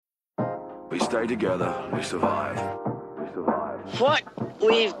We stay together, we survive. What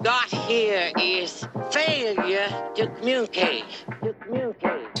we've got here is failure to communicate.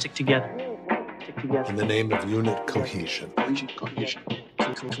 Stick together. In the name of unit cohesion. Cohesion.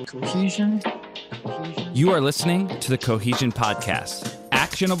 You are listening to the Cohesion Podcast.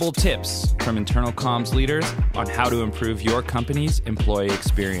 Actionable tips from internal comms leaders on how to improve your company's employee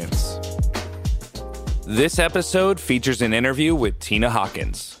experience. This episode features an interview with Tina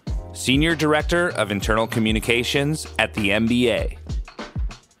Hawkins, Senior Director of Internal Communications at the NBA.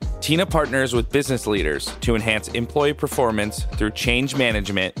 Tina partners with business leaders to enhance employee performance through change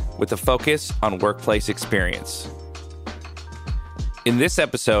management with a focus on workplace experience. In this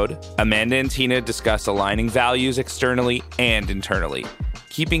episode, Amanda and Tina discuss aligning values externally and internally,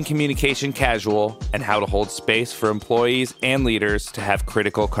 keeping communication casual, and how to hold space for employees and leaders to have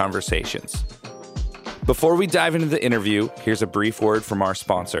critical conversations. Before we dive into the interview, here's a brief word from our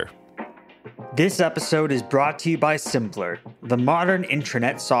sponsor. This episode is brought to you by Simpler, the modern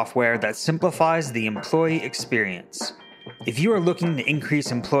intranet software that simplifies the employee experience. If you are looking to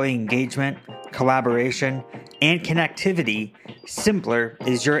increase employee engagement, collaboration, and connectivity, Simpler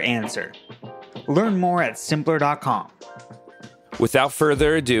is your answer. Learn more at simpler.com. Without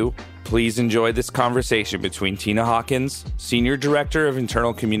further ado, please enjoy this conversation between Tina Hawkins, Senior Director of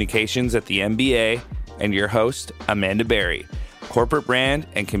Internal Communications at the NBA, and your host, Amanda Berry, Corporate Brand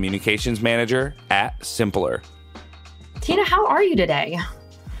and Communications Manager at Simpler. Tina, how are you today?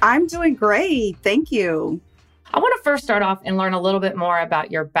 I'm doing great. Thank you. I want to first start off and learn a little bit more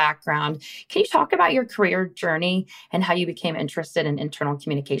about your background. Can you talk about your career journey and how you became interested in internal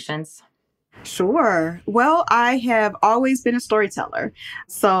communications? Sure. Well, I have always been a storyteller.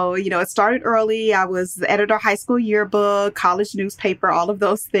 So, it started early. I was the editor of high school yearbook, college newspaper, all of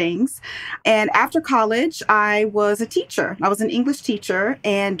those things. And after college, I was a teacher. I was an English teacher.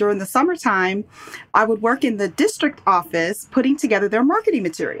 And during the summertime, I would work in the district office putting together their marketing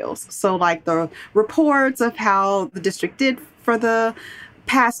materials. So like the reports of how the district did for the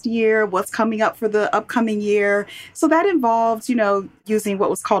past year, what's coming up for the upcoming year. So that involved, using what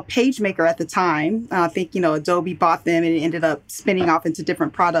was called PageMaker at the time. I think, Adobe bought them and it ended up spinning off into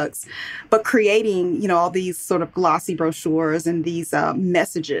different products, but creating, all these sort of glossy brochures and these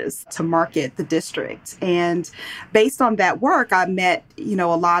messages to market the district. And based on that work, I met, a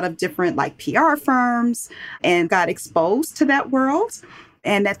lot of different PR firms and got exposed to that world.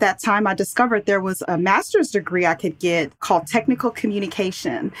 And at that time, I discovered there was a master's degree I could get called technical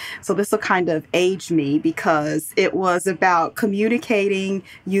communication. So this will kind of age me because it was about communicating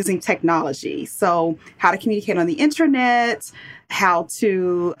using technology. So how to communicate on the internet, how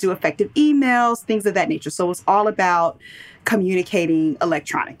to do effective emails, things of that nature. So it was all about communicating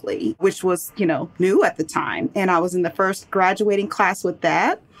electronically, which was, new at the time. And I was in the first graduating class with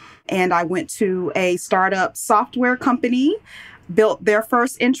that. And I went to a startup software company, built their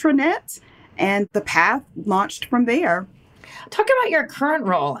first intranet, and the path launched from there. Talk about your current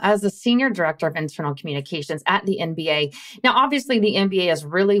role as the Senior Director of Internal Communications at the NBA. Now, obviously, the NBA is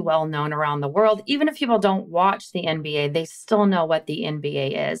really well known around the world. Even if people don't watch the NBA, they still know what the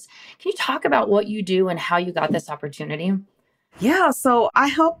NBA is. Can you talk about what you do and how you got this opportunity? Yeah, so I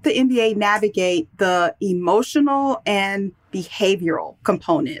help the NBA navigate the emotional and behavioral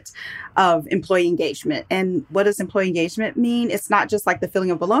component of employee engagement. And what does employee engagement mean? It's not just like the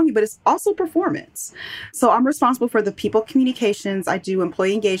feeling of belonging, but it's also performance. So I'm responsible for the people communications. I do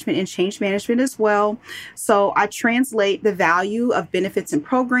employee engagement and change management as well. So I translate the value of benefits and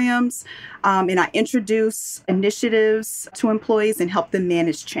programs, and I introduce initiatives to employees and help them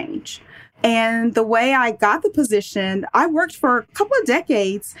manage change. And the way I got the position, I worked for a couple of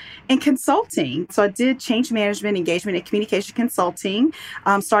decades in consulting. So I did change management, engagement, and communication consulting,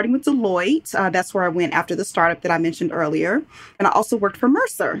 starting with Deloitte. That's where I went after the startup that I mentioned earlier. And I also worked for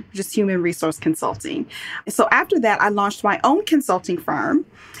Mercer, just human resource consulting. So after that, I launched my own consulting firm.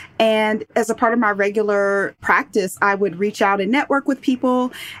 And as a part of my regular practice, I would reach out and network with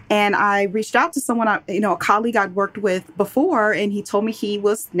people. And I reached out to someone, a colleague I'd worked with before, and he told me he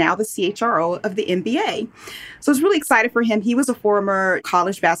was now the CHRO of the NBA. So I was really excited for him. He was a former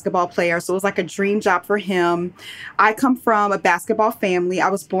college basketball player, so it was like a dream job for him. I come from a basketball family. I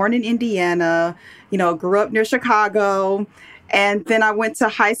was born in Indiana, grew up near Chicago. And then I went to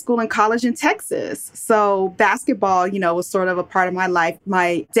high school and college in Texas. So basketball, was sort of a part of my life.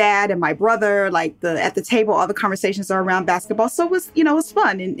 My dad and my brother, at the table, all the conversations are around basketball. So it was, it was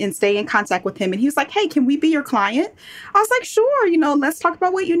fun and staying in contact with him. And he was like, hey, can we be your client? I was like, sure, let's talk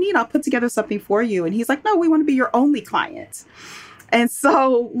about what you need. I'll put together something for you. And he's like, no, we want to be your only client. And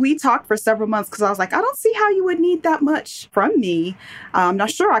so we talked for several months because I was like, I don't see how you would need that much from me. I'm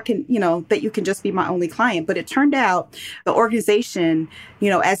not sure I can, that you can just be my only client. But it turned out the organization,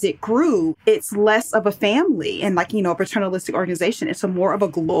 as it grew, it's less of a family and a paternalistic organization. It's a more of a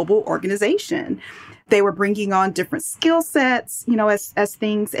global organization. They were bringing on different skill sets, as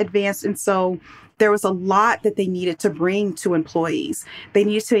things advanced. And so there was a lot that they needed to bring to employees. They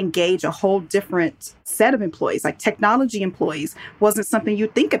needed to engage a whole different set of employees, like technology employees wasn't something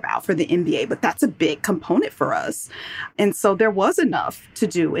you'd think about for the MBA, but that's a big component for us. And so there was enough to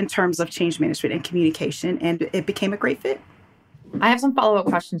do in terms of change management and communication, and it became a great fit. I have some follow-up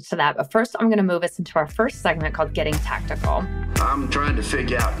questions to that, but first I'm going to move us into our first segment called Getting Tactical. I'm trying to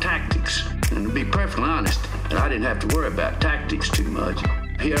figure out tactics, and to be perfectly honest, I didn't have to worry about tactics too much.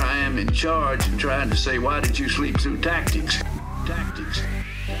 Here I am in charge and trying to say, why did you sleep through tactics? Tactics.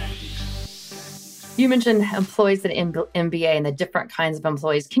 You mentioned employees at MBA and the different kinds of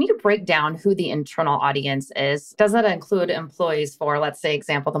employees. Can you break down who the internal audience is? Does that include employees for, let's say,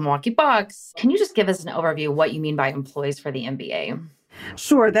 example, the Milwaukee Bucks? Can you just give us an overview of what you mean by employees for the MBA?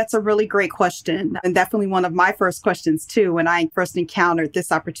 Sure, that's a really great question, and definitely one of my first questions, too, when I first encountered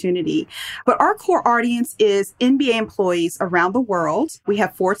this opportunity. But our core audience is NBA employees around the world. We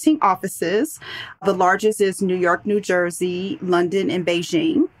have 14 offices. The largest is New York, New Jersey, London, and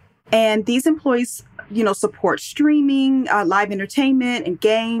Beijing. And these employees, support streaming, live entertainment and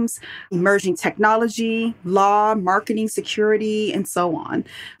games, emerging technology, law, marketing, security, and so on.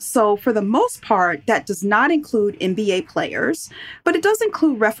 So for the most part, that does not include NBA players, but it does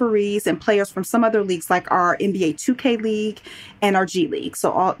include referees and players from some other leagues like our NBA 2K League and our G League.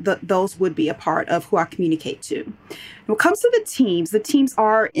 So those would be a part of who I communicate to. When it comes to the teams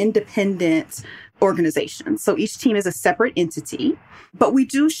are independent organizations. So each team is a separate entity, but we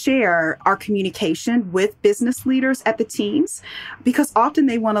do share our communication with business leaders at the teams because often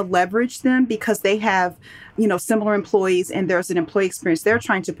they want to leverage them because they have, similar employees and there's an employee experience they're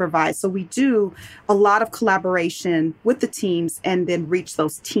trying to provide. So we do a lot of collaboration with the teams and then reach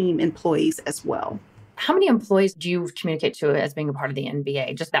those team employees as well. How many employees do you communicate to as being a part of the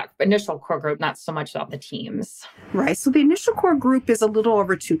NBA? Just that initial core group, not so much about the teams. Right. So the initial core group is a little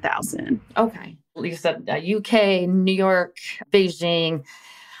over 2,000. Okay. You said UK, New York, Beijing.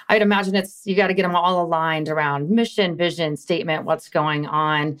 I'd imagine you got to get them all aligned around mission, vision, statement, what's going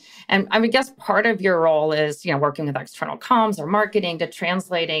on. And I would guess part of your role is, working with external comms or marketing to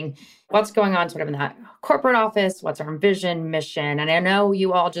translating what's going on sort of in that corporate office, what's our vision, mission. And I know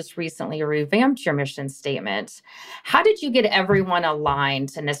you all just recently revamped your mission statement. How did you get everyone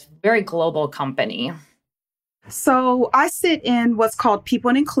aligned in this very global company? So I sit in what's called People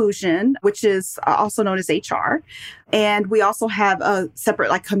and Inclusion, which is also known as HR. And we also have a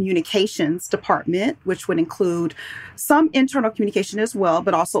separate communications department, which would include some internal communication as well,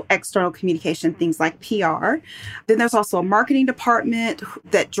 but also external communication, things like PR. Then there's also a marketing department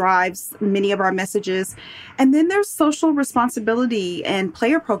that drives many of our messages. And then there's social responsibility and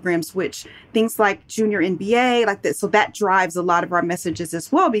player programs, which things like Junior NBA, like that. So that drives a lot of our messages as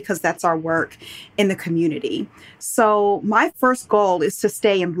well, because that's our work in the community. So my first goal is to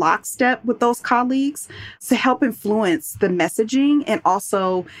stay in lockstep with those colleagues to help influence the messaging and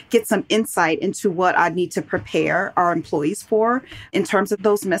also get some insight into what I need to prepare our employees for in terms of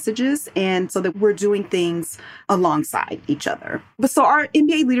those messages, and so that we're doing things alongside each other. But so our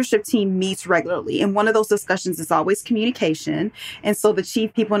NBA leadership team meets regularly, and one of those discussions is always communication. And so the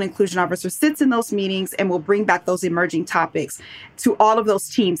Chief People and Inclusion Officer sits in those meetings and will bring back those emerging topics to all of those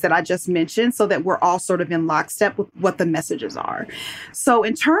teams that I just mentioned so that we're all sort of in lockstep with what the messages are. So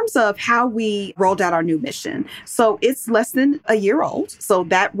in terms of how we rolled out our new mission, so it's less than a year old. So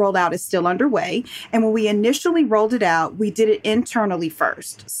that rollout is still underway. And when we initially rolled it out, we did it internally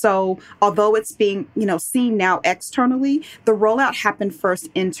first. So although it's being, seen now externally, the rollout happened first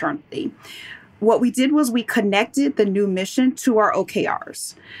internally. What we did was we connected the new mission to our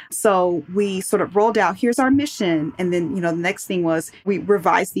OKRs. So we sort of rolled out, here's our mission. And then, the next thing was we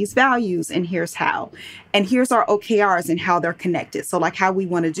revised these values and here's how. And here's our OKRs and how they're connected. So like how we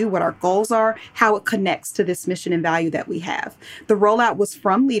want to do, what our goals are, how it connects to this mission and value that we have. The rollout was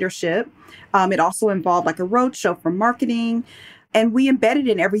from leadership. It also involved like a roadshow from marketing. And we embedded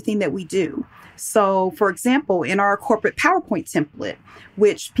in everything that we do. So, for example, in our corporate PowerPoint template,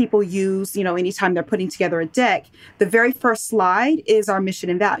 which people use, anytime they're putting together a deck, the very first slide is our mission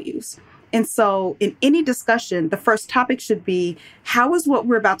and values. And so in any discussion, the first topic should be, how is what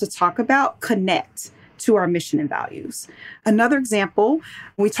we're about to talk about connect to our mission and values? Another example,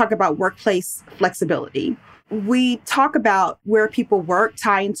 when we talk about workplace flexibility, we talk about where people work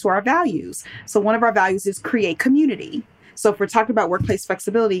tie into our values. So one of our values is create community. So if we're talking about workplace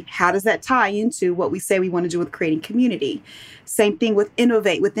flexibility, how does that tie into what we say we want to do with creating community? Same thing with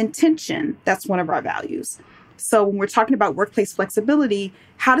innovate with intention. That's one of our values. So when we're talking about workplace flexibility,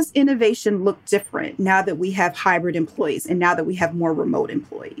 how does innovation look different now that we have hybrid employees and now that we have more remote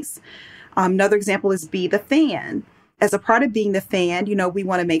employees? Another example is be the fan. As a part of being the fan, we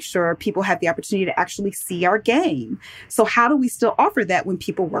want to make sure people have the opportunity to actually see our game. So how do we still offer that when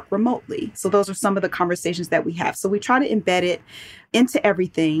people work remotely? So those are some of the conversations that we have. So we try to embed it into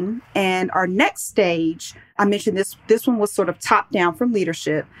everything. And our next stage, I mentioned this one was sort of top down from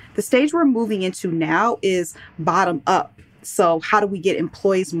leadership. The stage we're moving into now is bottom up. So how do we get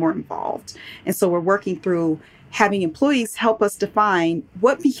employees more involved? And so we're working through having employees help us define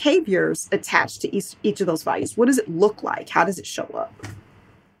what behaviors attach to each of those values. What does it look like? How does it show up?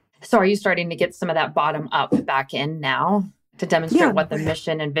 So are you starting to get some of that bottom up back in now to demonstrate what the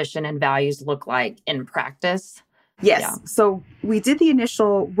mission and vision and values look like in practice? Yes. Yeah. So we did the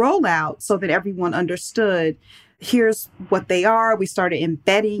initial rollout so that everyone understood here's what they are. We started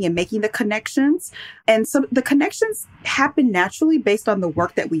embedding and making the connections. And so the connections happen naturally based on the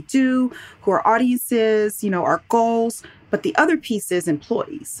work that we do, who our audience is, our goals. But the other piece is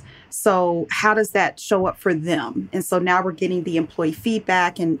employees. So how does that show up for them? And so now we're getting the employee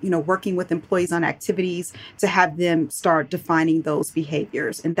feedback and, working with employees on activities to have them start defining those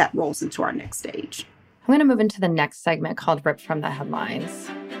behaviors. And that rolls into our next stage. I'm going to move into the next segment called Ripped from the Headlines.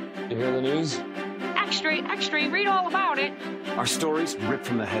 You hear the news? Extra, read all about it. Our stories ripped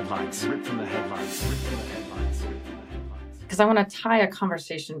from the headlines. Ripped from the headlines. Ripped from the headlines. Ripped from the headlines. Because I want to tie a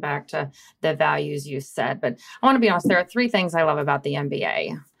conversation back to the values you said. But I want to be honest, there are 3 things I love about the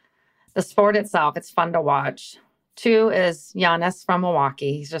NBA. The sport itself, it's fun to watch. 2 is Giannis from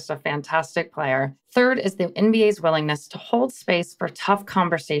Milwaukee. He's just a fantastic player. 3rd is the NBA's willingness to hold space for tough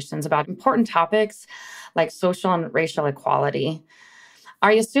conversations about important topics like social and racial equality.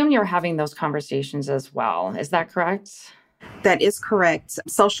 I assume you're having those conversations as well. Is that correct? That is correct.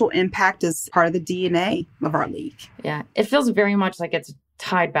 Social impact is part of the DNA of our league. Yeah. It feels very much like it's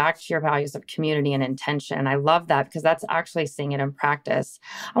tied back to your values of community and intention. I love that because that's actually seeing it in practice.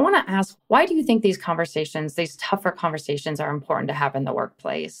 I want to ask, why do you think these conversations, these tougher conversations are important to have in the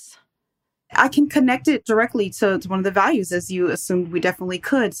workplace? I can connect it directly to one of the values, as you assumed we definitely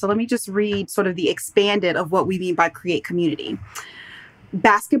could. So let me just read sort of the expanded of what we mean by create community.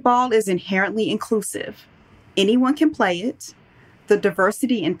 Basketball is inherently inclusive. Anyone can play it. The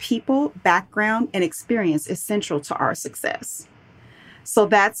diversity in people, background, and experience is central to our success. So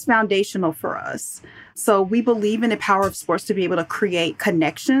that's foundational for us. So we believe in the power of sports to be able to create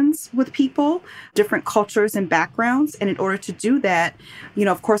connections with people, different cultures and backgrounds. And in order to do that,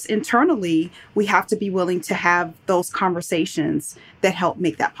 of course, internally, we have to be willing to have those conversations that help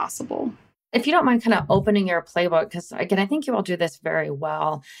make that possible. If you don't mind kind of opening your playbook, because again, I think you all do this very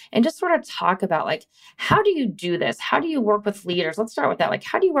well, and just sort of talk about how do you do this? How do you work with leaders? Let's start with that.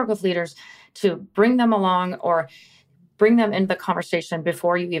 How do you work with leaders to bring them along or bring them into the conversation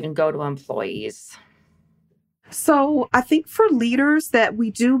before you even go to employees? So I think for leaders that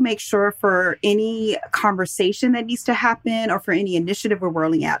we do make sure for any conversation that needs to happen or for any initiative we're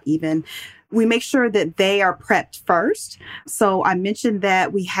rolling out even, we make sure that they are prepped first. So I mentioned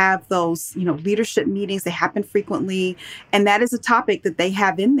that we have those, leadership meetings that happen frequently. And that is a topic that they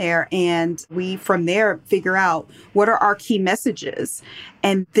have in there. And we, from there, figure out what are our key messages.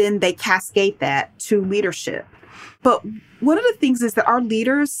 And then they cascade that to leadership. But one of the things is that our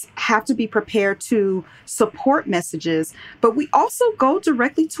leaders have to be prepared to support messages, but we also go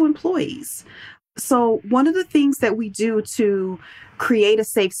directly to employees. So one of the things that we do to create a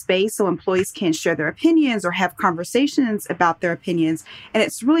safe space so employees can share their opinions or have conversations about their opinions, and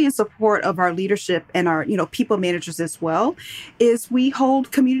it's really in support of our leadership and our, people managers as well, is we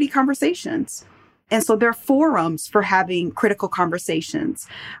hold community conversations. And so there are forums for having critical conversations.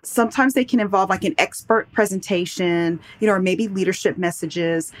 Sometimes they can involve an expert presentation, or maybe leadership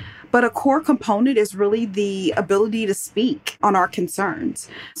messages. But a core component is really the ability to speak on our concerns.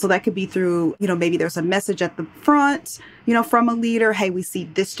 So that could be through, maybe there's a message at the front, from a leader. Hey, we see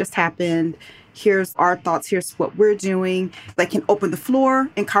this just happened. Here's our thoughts. Here's what we're doing. They can open the floor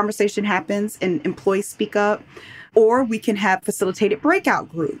and conversation happens and employees speak up. Or we can have facilitated breakout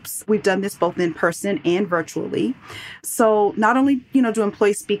groups. We've done this both in person and virtually. So not only, do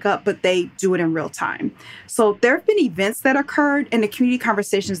employees speak up, but they do it in real time. So there have been events that occurred and the community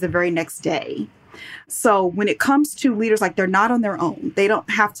conversations the very next day. So when it comes to leaders, like they're not on their own. They don't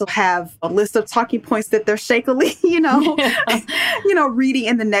have to have a list of talking points that they're shakily, reading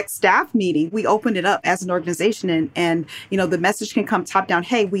in the next staff meeting. We open it up as an organization and the message can come top down.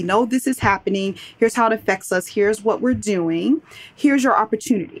 Hey, we know this is happening. Here's how it affects us. Here's what we're doing. Here's your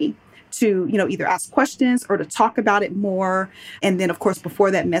opportunity to, either ask questions or to talk about it more. And then, of course, before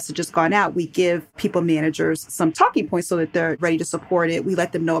that message has gone out, we give people managers some talking points so that they're ready to support it. We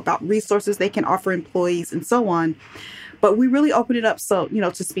let them know about resources they can offer employees and so on. But we really open it up so,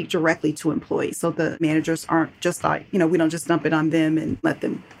 to speak directly to employees. So the managers aren't just like, we don't just dump it on them and let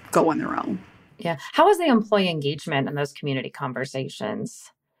them go on their own. Yeah. How is the employee engagement in those community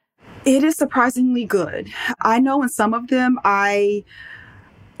conversations? It is surprisingly good. I know in some of them, I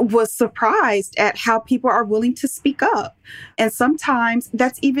was surprised at how people are willing to speak up. And sometimes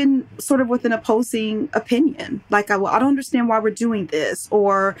that's even sort of with an opposing opinion. Like, I don't understand why we're doing this,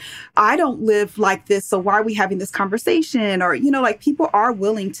 or I don't live like this, so why are we having this conversation? Or, people are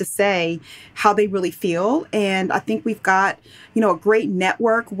willing to say how they really feel. And I think we've got, a great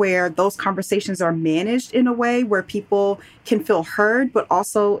network where those conversations are managed in a way where people can feel heard, but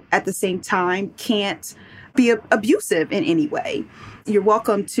also at the same time can't be abusive in any way. You're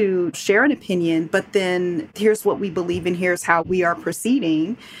welcome to share an opinion, but then here's what we believe in, here's how we are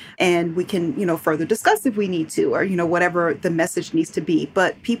proceeding, and we can, further discuss if we need to, or, whatever the message needs to be.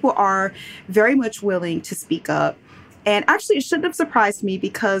 But people are very much willing to speak up. And actually, it shouldn't have surprised me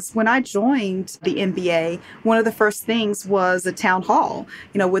because when I joined the NBA, one of the first things was a town hall,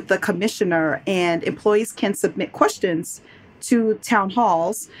 with the commissioner, and employees can submit questions to town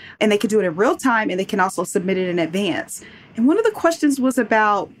halls, and they can do it in real time, and they can also submit it in advance. And one of the questions was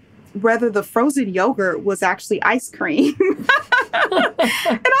about whether the frozen yogurt was actually ice cream. And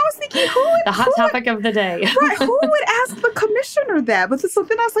I was thinking, the hot topic of the day. Right, who would ask the commissioner that? But so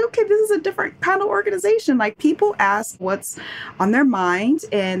then I was like, okay, this is a different kind of organization. Like, people ask what's on their mind,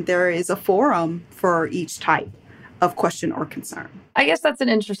 and there is a forum for each type of question or concern. I guess that's an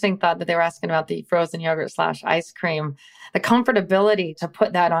interesting thought that they were asking about the frozen yogurt / ice cream. The comfortability to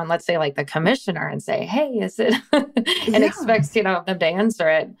put that on, let's say, like the commissioner and say, hey, is it? And expects, them to answer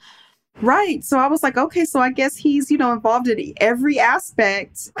it. Right. So I was like, okay, so I guess he's, involved in every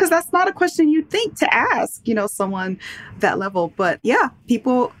aspect, because that's not a question you'd think to ask, someone that level. But yeah,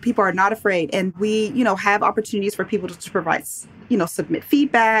 people are not afraid. And we, have opportunities for people to provide, submit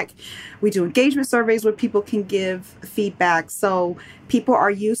feedback. We do engagement surveys where people can give feedback. So people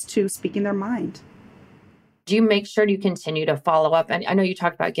are used to speaking their mind. Do you make sure you continue to follow up? And I know you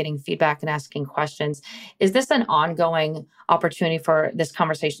talked about getting feedback and asking questions. Is this an ongoing opportunity for this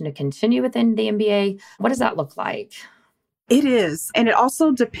conversation to continue within the MBA? What does that look like? It is. And it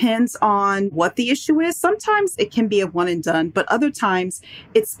also depends on what the issue is. Sometimes it can be a one and done, but other times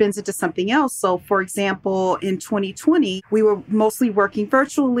it spins into something else. So for example, in 2020, we were mostly working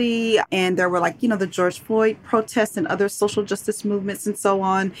virtually, and there were the George Floyd protests and other social justice movements and so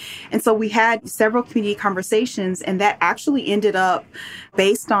on. And so we had several community conversations, and that actually ended up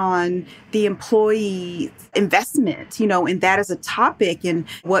based on the employee investment, in that as a topic and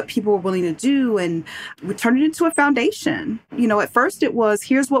what people were willing to do. And we turned it into a foundation. At first it was,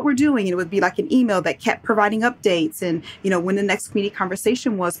 here's what we're doing. And it would be like an email that kept providing updates and, when the next community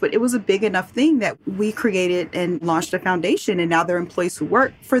conversation was. But it was a big enough thing that we created and launched a foundation. And now there are employees who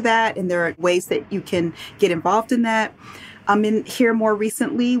work for that. And there are ways that you can get involved in that. In here more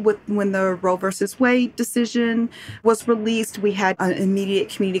recently, when the Roe versus Wade decision was released, we had an immediate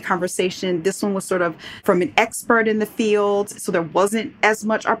community conversation. This one was sort of from an expert in the field, so there wasn't as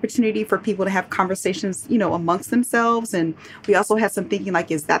much opportunity for people to have conversations, amongst themselves. And we also had some thinking like,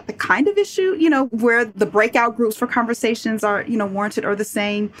 is that the kind of issue, where the breakout groups for conversations are, warranted or the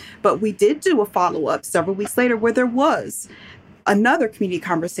same? But we did do a follow-up several weeks later where there was another community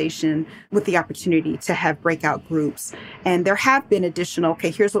conversation with the opportunity to have breakout groups. And there have been additional,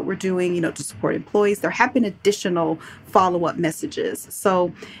 okay, here's what we're doing, to support employees. There have been additional follow-up messages.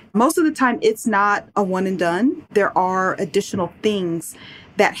 So most of the time, it's not a one and done. There are additional things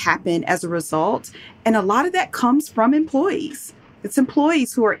that happen as a result. And a lot of that comes from employees. It's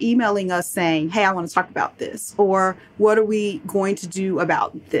employees who are emailing us saying, hey, I want to talk about this, or what are we going to do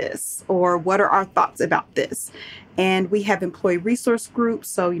about this, or what are our thoughts about this? And we have employee resource groups.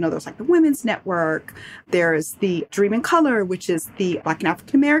 So, there's the Women's Network, there's the Dream in Color, which is the Black and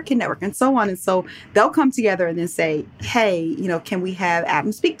African American Network, and so on. And so they'll come together and then say, hey, can we have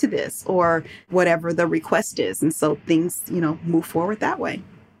Adam speak to this, or whatever the request is? And so things, move forward that way.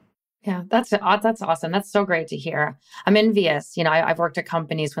 Yeah, that's awesome. That's so great to hear. I'm envious. I've worked at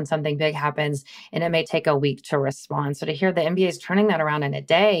companies when something big happens and it may take a week to respond. So to hear the NBA is turning that around in a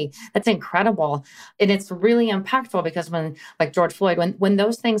day, that's incredible. And it's really impactful because when, like George Floyd, when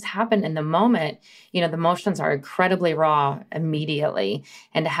those things happen in the moment, the emotions are incredibly raw immediately.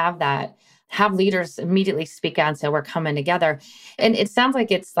 And to have leaders immediately speak out and say, we're coming together. And it sounds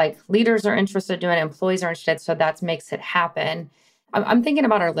like it's like leaders are interested in doing it, employees are interested. So that makes it happen. I'm thinking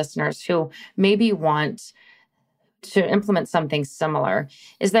about our listeners who maybe want to implement something similar.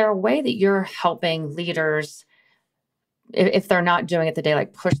 Is there a way that you're helping leaders, if they're not doing it today,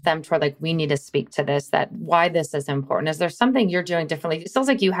 like push them toward like, we need to speak to this, that why this is important? Is there something you're doing differently? It sounds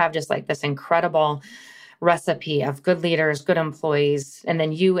like you have just like this incredible recipe of good leaders, good employees, and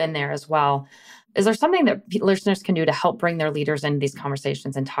then you in there as well. Is there something that listeners can do to help bring their leaders into these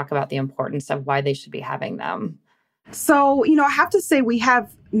conversations and talk about the importance of why they should be having them? So, I have to say we have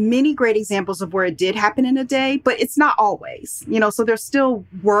many great examples of where it did happen in a day, but it's not always, so there's still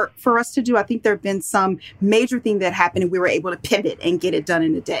work for us to do. I think there have been some major thing that happened and we were able to pivot and get it done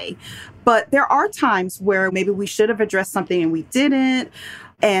in a day. But there are times where maybe we should have addressed something and we didn't.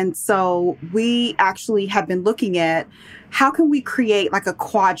 And so we actually have been looking at how can we create like a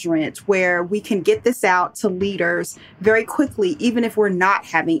quadrant where we can get this out to leaders very quickly, even if we're not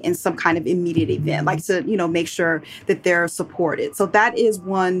having in some kind of immediate event, like to, make sure that they're supported. So that is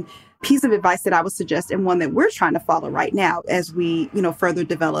one piece of advice that I would suggest and one that we're trying to follow right now as we, further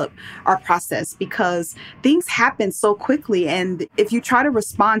develop our process, because things happen so quickly. And if you try to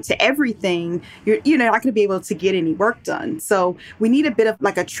respond to everything, you're not going to be able to get any work done. So we need a bit of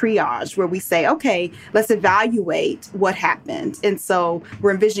like a triage where we say, okay, let's evaluate what happened. And so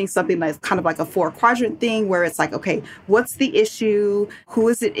we're envisioning something that's kind of like a 4-quadrant thing where it's like, okay, what's the issue? Who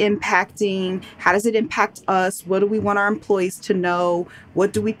is it impacting? How does it impact us? What do we want our employees to know?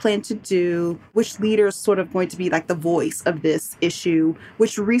 What do we plan to do? Which leaders sort of going to be like the voice of this issue?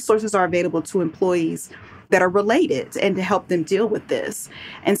 Which resources are available to employees that are related and to help them deal with this?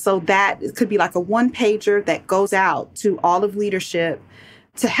 And so that it could be like a 1-pager that goes out to all of leadership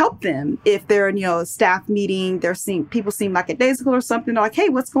to help them if they're in, a staff meeting, people seem like a daisical or something. They're like, hey,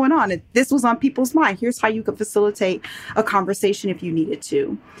 what's going on? If this was on people's mind, here's how you could facilitate a conversation if you needed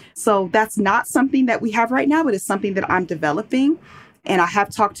to. So that's not something that we have right now, but it's something that I'm developing. And I have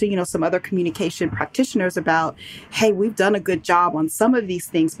talked to, some other communication practitioners about, hey, we've done a good job on some of these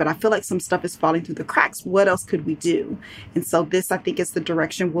things, but I feel like some stuff is falling through the cracks. What else could we do? And so this, I think, is the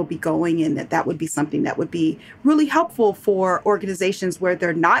direction we'll be going, and that would be something that would be really helpful for organizations where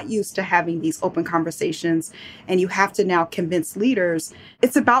they're not used to having these open conversations. And you have to now convince leaders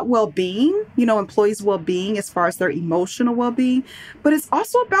it's about well-being, employees' well-being as far as their emotional well-being, but it's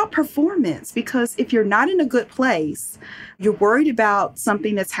also about performance, because if you're not in a good place, you're worried about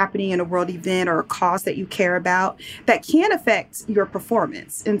something that's happening in a world event or a cause that you care about that can affect your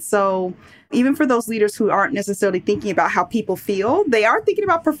performance. And so even for those leaders who aren't necessarily thinking about how people feel, they are thinking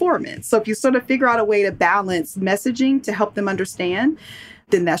about performance. So if you sort of figure out a way to balance messaging to help them understand,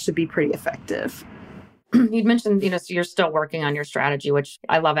 then that should be pretty effective. You'd mentioned, so you're still working on your strategy, which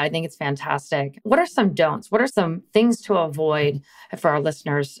I love it. I think it's fantastic. What are some don'ts? What are some things to avoid for our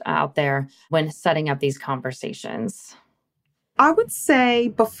listeners out there when setting up these conversations? I would say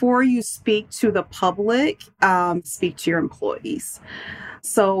before you speak to the public, speak to your employees.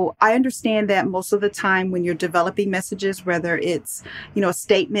 So I understand that most of the time when you're developing messages, whether it's, a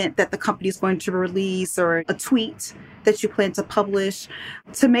statement that the company is going to release or a tweet that you plan to publish,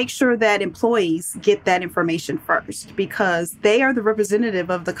 to make sure that employees get that information first, because they are the representative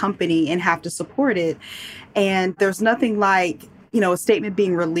of the company and have to support it. And there's nothing like a statement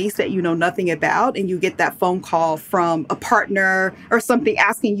being released that you know nothing about, and you get that phone call from a partner or something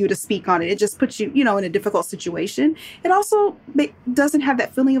asking you to speak on it. It just puts you, in a difficult situation. It also doesn't have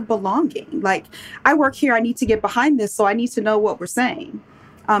that feeling of belonging. Like, I work here, I need to get behind this, so I need to know what we're saying.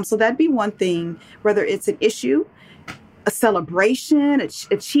 So that'd be one thing, whether it's an issue, a celebration,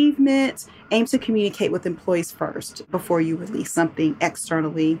 achievement, aim to communicate with employees first before you release something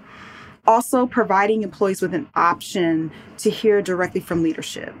externally. Also, providing employees with an option to hear directly from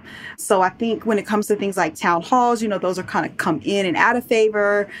leadership. So I think when it comes to things like town halls, those are kind of come in and out of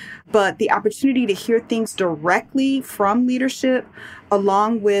favor. But the opportunity to hear things directly from leadership,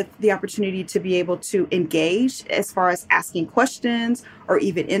 along with the opportunity to be able to engage as far as asking questions or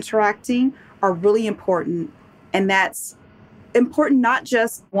even interacting, are really important. And that's important not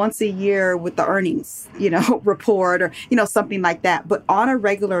just once a year with the earnings, report or, something like that, but on a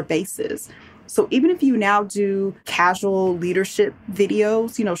regular basis. So even if you now do casual leadership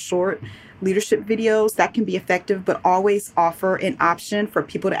videos, short, leadership videos, that can be effective, but always offer an option for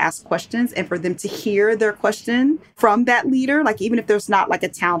people to ask questions and for them to hear their question from that leader. Like, even if there's not like a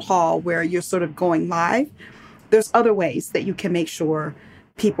town hall where you're sort of going live, there's other ways that you can make sure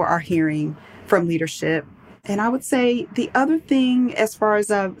people are hearing from leadership. And I would say the other thing, as far as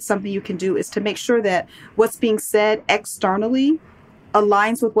something you can do, is to make sure that what's being said externally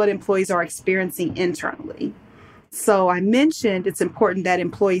aligns with what employees are experiencing internally. So I mentioned it's important that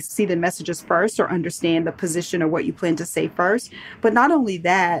employees see the messages first or understand the position or what you plan to say first. But not only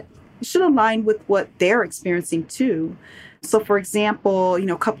that, it should align with what they're experiencing too. So, for example,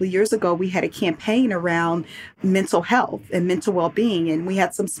 a couple of years ago, we had a campaign around mental health and mental well-being, and we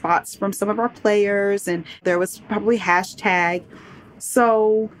had some spots from some of our players, and there was probably hashtag.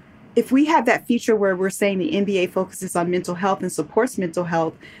 So if we have that feature where we're saying the NBA focuses on mental health and supports mental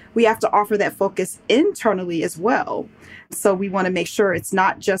health, we have to offer that focus internally as well. So we want to make sure it's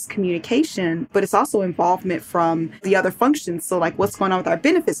not just communication, but it's also involvement from the other functions. So like, what's going on with our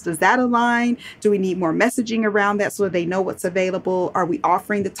benefits? Does that align? Do we need more messaging around that so they know what's available? Are we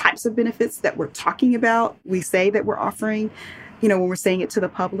offering the types of benefits that we're talking about? We say that we're offering, when we're saying it to the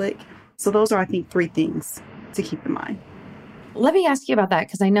public. So those are, I think, 3 things to keep in mind. Let me ask you about that,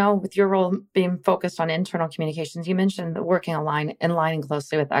 because I know with your role being focused on internal communications, you mentioned the working aligning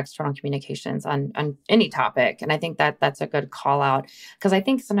closely with external communications on any topic. And I think that that's a good call out, because I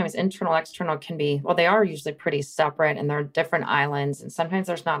think sometimes internal, external can be, they are usually pretty separate and they're different islands. And sometimes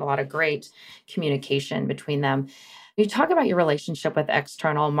there's not a lot of great communication between them. You talk about your relationship with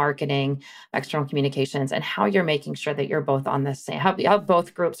external marketing, external communications, and how you're making sure that you're both on the same, how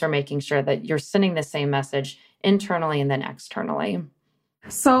both groups are making sure that you're sending the same message internally and then externally.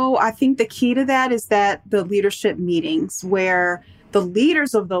 So I think the key to that is that the leadership meetings where the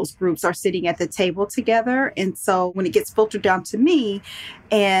leaders of those groups are sitting at the table together. And so when it gets filtered down to me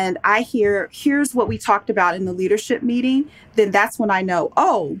and I here's what we talked about in the leadership meeting, then that's when I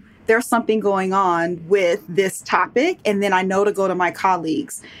know, there's something going on with this topic. And then I know to go to my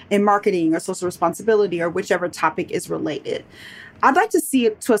colleagues in marketing or social responsibility or whichever topic is related. I'd like to see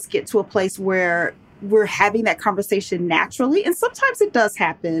us get to a place where we're having that conversation naturally. And sometimes it does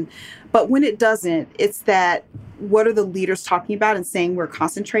happen. But when it doesn't, it's that what are the leaders talking about and saying we're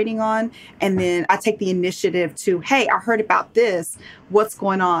concentrating on? And then I take the initiative to, hey, I heard about this. What's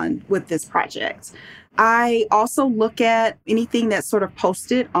going on with this project? I also look at anything that's sort of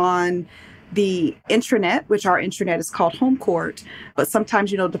posted on the intranet, which our intranet is called Home Court. But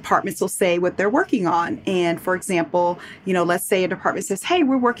sometimes, departments will say what they're working on. And for example, let's say a department says, hey,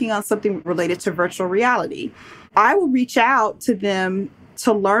 we're working on something related to virtual reality. I will reach out to them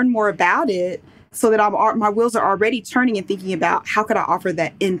to learn more about it so that my wheels are already turning and thinking about how could I offer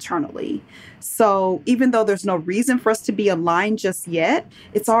that internally. So even though there's no reason for us to be aligned just yet,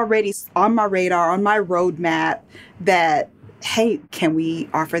 it's already on my radar, on my roadmap that, hey, can we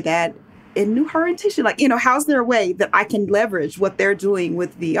offer that in new orientation? Like, how's there a way that I can leverage what they're doing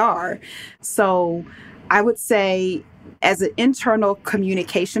with VR? So I would say as an internal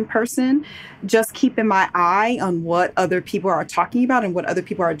communication person, just keeping my eye on what other people are talking about and what other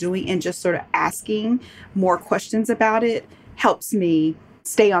people are doing and just sort of asking more questions about it helps me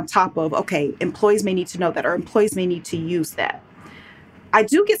stay on top of, okay, employees may need to know that or employees may need to use that. I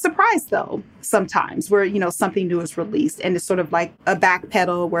do get surprised, though, sometimes where, something new is released and it's sort of like a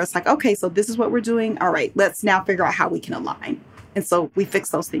backpedal where it's like, okay, so this is what we're doing. All right, let's now figure out how we can align. And so we fix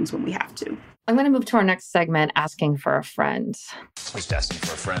those things when we have to. I'm going to move to our next segment, Asking for a Friend. Just asking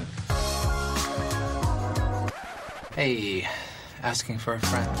for a friend. Hey, asking for a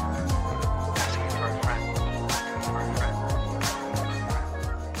friend. Asking for a friend. Asking for a friend.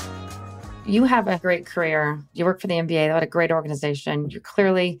 You have a great career. You work for the NBA. What a great organization. You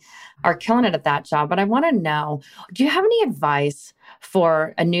clearly are killing it at that job. But I want to know, do you have any advice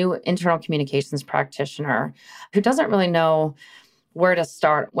for a new internal communications practitioner who doesn't really know where to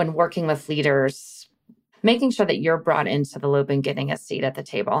start when working with leaders, making sure that you're brought into the loop and getting a seat at the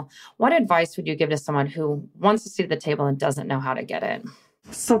table? What advice would you give to someone who wants a seat at the table and doesn't know how to get it?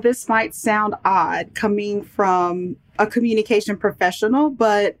 So this might sound odd coming from a communication professional,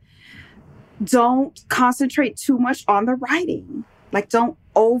 but don't concentrate too much on the writing. Like, don't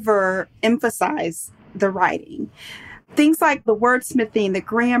overemphasize the writing. Things like the wordsmithing, the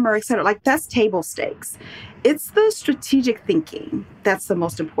grammar, et cetera, like that's table stakes. It's the strategic thinking that's the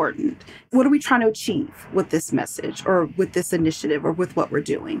most important. What are we trying to achieve with this message or with this initiative or with what we're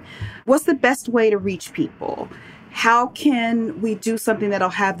doing? What's the best way to reach people? How can we do something that'll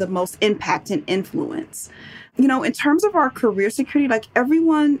have the most impact and influence? In terms of our career security, like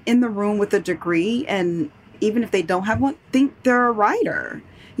everyone in the room with a degree, and even if they don't have one, think they're a writer.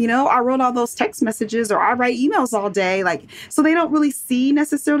 I wrote all those text messages or I write emails all day. Like, so they don't really see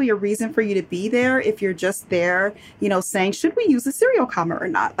necessarily a reason for you to be there if you're just there, saying, should we use a serial comma or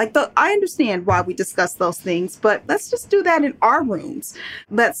not? Like, I understand why we discuss those things, but let's just do that in our rooms.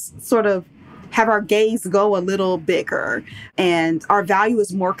 Let's sort of have our gaze go a little bigger, and our value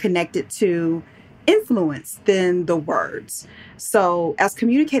is more connected to influence than the words. So as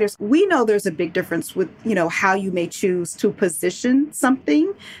communicators, we know there's a big difference with, how you may choose to position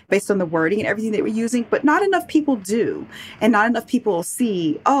something based on the wording and everything that we're using, but not enough people do. And not enough people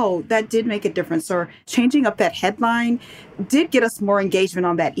see, oh, that did make a difference, or changing up that headline did get us more engagement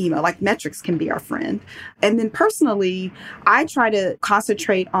on that email. Like, metrics can be our friend. And then personally, I try to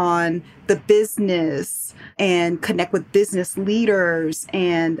concentrate on the business and connect with business leaders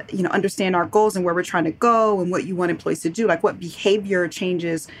and, understand our goals and where we're trying to go and what you want employees to do, like what behavior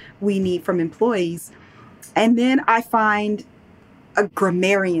changes we need from employees. And then I find a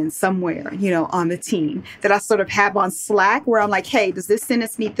grammarian somewhere, on the team that I sort of have on Slack, where I'm like, hey, does this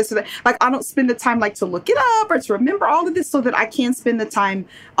sentence need this or that? Like, I don't spend the time to look it up or to remember all of this, so that I can spend the time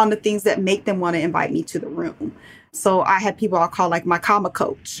on the things that make them want to invite me to the room. So I had people I'll call like my comma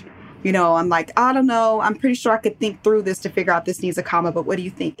coach. I'm like, I don't know. I'm pretty sure I could think through this to figure out this needs a comma, but what do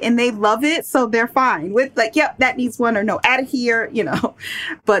you think? And they love it. So they're fine with like, yep, that needs one, or no, add it here,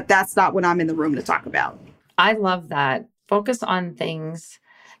 but that's not what I'm in the room to talk about. I love that. Focus on things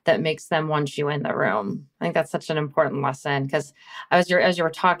that makes them want you in the room. I think that's such an important lesson, because as you were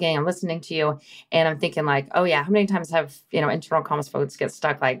talking, I'm listening to you and I'm thinking like, oh yeah, how many times have, internal comms folks get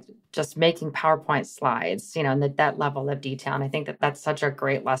stuck like just making PowerPoint slides, and that level of detail. And I think that's such a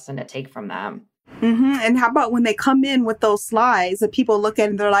great lesson to take from them. Mm-hmm. And how about when they come in with those slides and people look at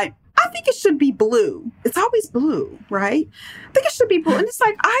it and they're like, I think it should be blue. It's always blue, right? I think it should be blue. And it's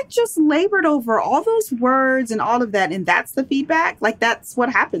like, I just labored over all those words and all of that. And that's the feedback. Like, that's what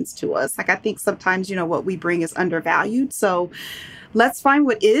happens to us. Like, I think sometimes, what we bring is undervalued. So let's find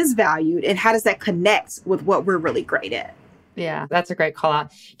what is valued and how does that connect with what we're really great at. Yeah, that's a great call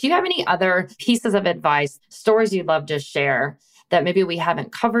out. Do you have any other pieces of advice, stories you'd love to share that maybe we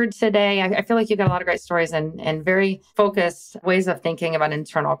haven't covered today? I feel like you've got a lot of great stories and very focused ways of thinking about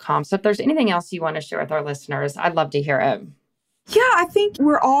internal comms. So if there's anything else you want to share with our listeners, I'd love to hear it. Yeah, I think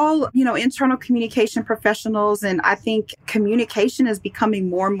we're all, internal communication professionals. And I think communication is becoming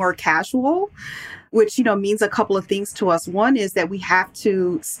more and more casual, which, means a couple of things to us. One is that we have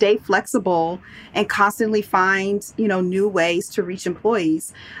to stay flexible and constantly find, new ways to reach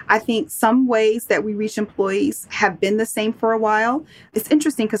employees. I think some ways that we reach employees have been the same for a while. It's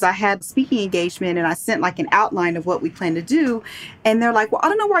interesting because I had speaking engagement and I sent like an outline of what we plan to do. And they're like, well, I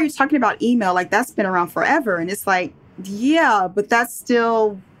don't know why you're talking about email. Like, that's been around forever. And it's like, yeah, but that's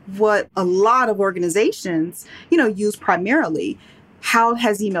still what a lot of organizations, use primarily. How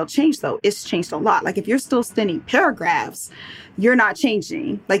has email changed, though? It's changed a lot. Like, if you're still sending paragraphs, you're not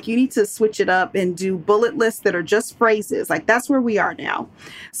changing. Like, you need to switch it up and do bullet lists that are just phrases. Like, that's where we are now.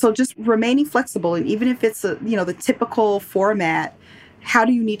 So just remaining flexible. And even if it's, the typical format, how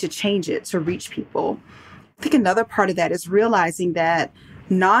do you need to change it to reach people? I think another part of that is realizing that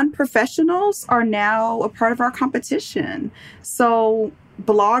non-professionals are now a part of our competition. So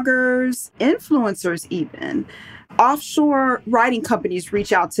bloggers, influencers even, offshore writing companies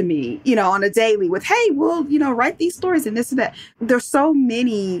reach out to me, on a daily with, hey, we'll, write these stories and this and that. There's so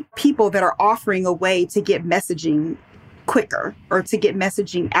many people that are offering a way to get messaging quicker or to get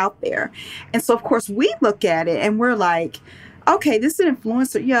messaging out there. And so, of course, we look at it and we're like, okay, this is an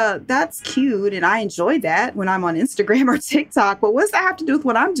influencer. Yeah, that's cute. And I enjoy that when I'm on Instagram or TikTok. But what does that have to do with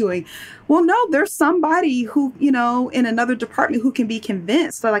what I'm doing? Well, no, there's somebody who, in another department who can be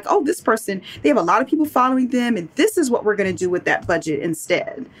convinced. They're like, oh, this person, they have a lot of people following them. And this is what we're going to do with that budget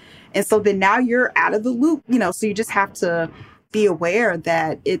instead. And so then now you're out of the loop, so you just have to be aware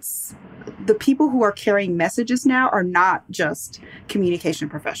that it's the people who are carrying messages now are not just communication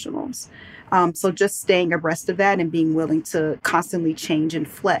professionals. So just staying abreast of that and being willing to constantly change and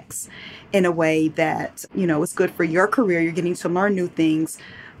flex in a way that, is good for your career. You're getting to learn new things,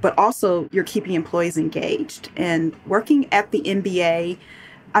 but also you're keeping employees engaged. And working at the NBA,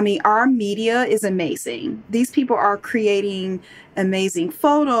 our media is amazing. These people are creating amazing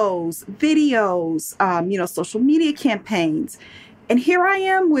photos, videos, social media campaigns. And here I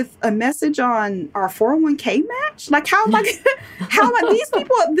am with a message on our 401k match. Like, how am I, these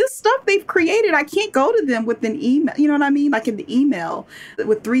people, this stuff they've created, I can't go to them with an email. You know what I mean? Like in the email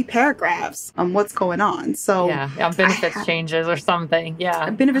with 3 paragraphs on what's going on. So benefits changes or something. Yeah.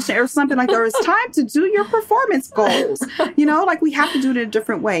 Benefits or something like there is time to do your performance goals. You know, like we have to do it in a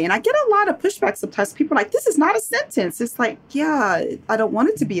different way. And I get a lot of pushback sometimes. People are like, this is not a sentence. It's like, yeah, I don't want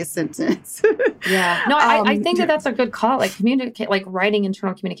it to be a sentence. Yeah. No, I think that's a good call. Like writing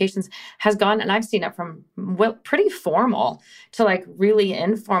internal communications has gone, and I've seen it from pretty formal to like really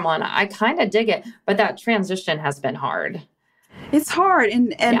informal. And I kind of dig it, but that transition has been hard. It's hard.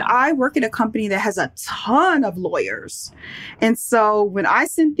 And I work at a company that has a ton of lawyers. And so when I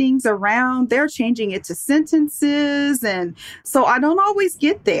send things around, they're changing it to sentences. And so I don't always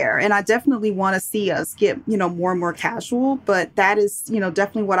get there. And I definitely want to see us get, more and more casual. But that is,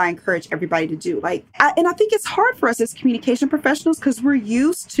 definitely what I encourage everybody to do. And I think it's hard for us as communication professionals because we're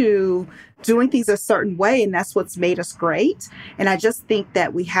used to doing things a certain way. And that's what's made us great. And I just think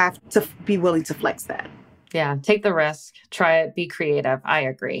that we have to be willing to flex that. Yeah, take the risk, try it, be creative. I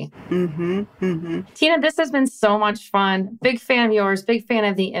agree. Mm-hmm, mm-hmm. Tina, this has been so much fun. Big fan of yours, big fan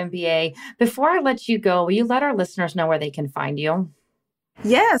of the MBA. Before I let you go, will you let our listeners know where they can find you?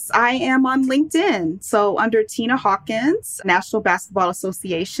 Yes, I am on LinkedIn. So under Tina Hawkins, National Basketball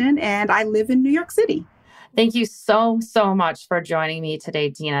Association, and I live in New York City. Thank you so, so much for joining me today,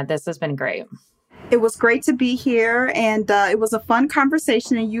 Tina. This has been great. It was great to be here, and it was a fun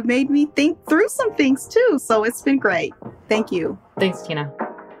conversation, and you made me think through some things, too. So it's been great. Thank you. Thanks, Tina.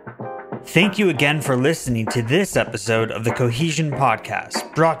 Thank you again for listening to this episode of the Cohesion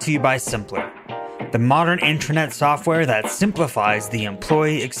Podcast, brought to you by Simpler, the modern intranet software that simplifies the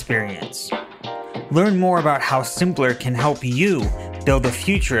employee experience. Learn more about how Simpler can help you build the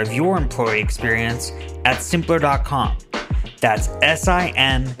future of your employee experience at simpler.com. That's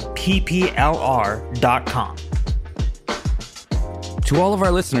SIMPPLR.com. To all of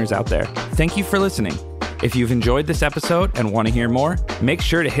our listeners out there, thank you for listening. If you've enjoyed this episode and want to hear more, make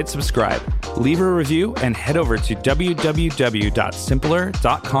sure to hit subscribe, leave a review, and head over to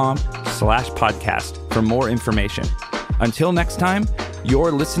www.simpler.com/podcast for more information. Until next time,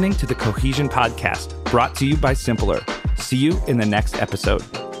 you're listening to the Cohesion Podcast, brought to you by Simpler. See you in the next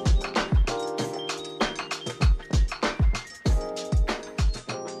episode.